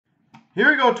Here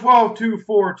we go, 12, 2,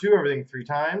 4, 2, everything 3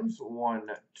 times. 1,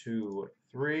 2,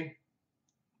 3.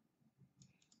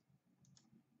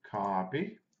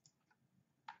 Copy.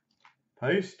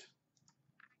 Paste.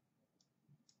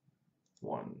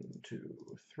 1, 2,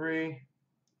 3.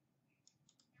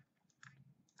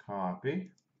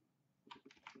 Copy.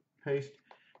 Paste.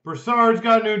 Broussard's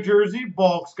got New Jersey.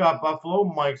 Bulk's got Buffalo.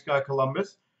 Mike's got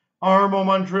Columbus. Armo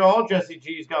Montreal. Jesse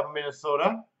G's got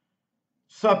Minnesota.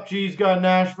 Sup G's got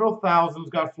Nashville. Thousand's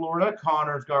got Florida.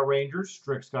 Connor's got Rangers.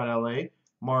 Strick's got LA.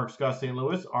 Mark's got St.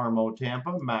 Louis. Armo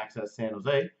Tampa. Max has San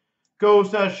Jose.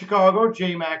 Ghost has Chicago.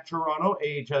 J Mac Toronto.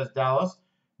 H has Dallas.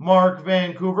 Mark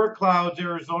Vancouver. Clouds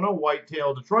Arizona.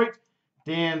 Whitetail Detroit.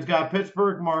 Dan's got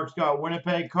Pittsburgh. Mark's got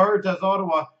Winnipeg. Cards has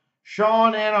Ottawa.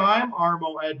 Sean Anaheim.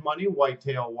 Armo Ed Money.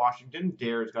 Whitetail Washington.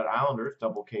 Dare's got Islanders.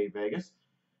 Double K Vegas.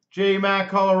 J Mac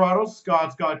Colorado.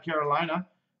 Scott's got Carolina.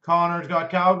 Connor's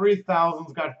got Calgary,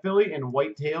 Thousand's got Philly, and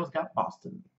Whitetail's got Boston.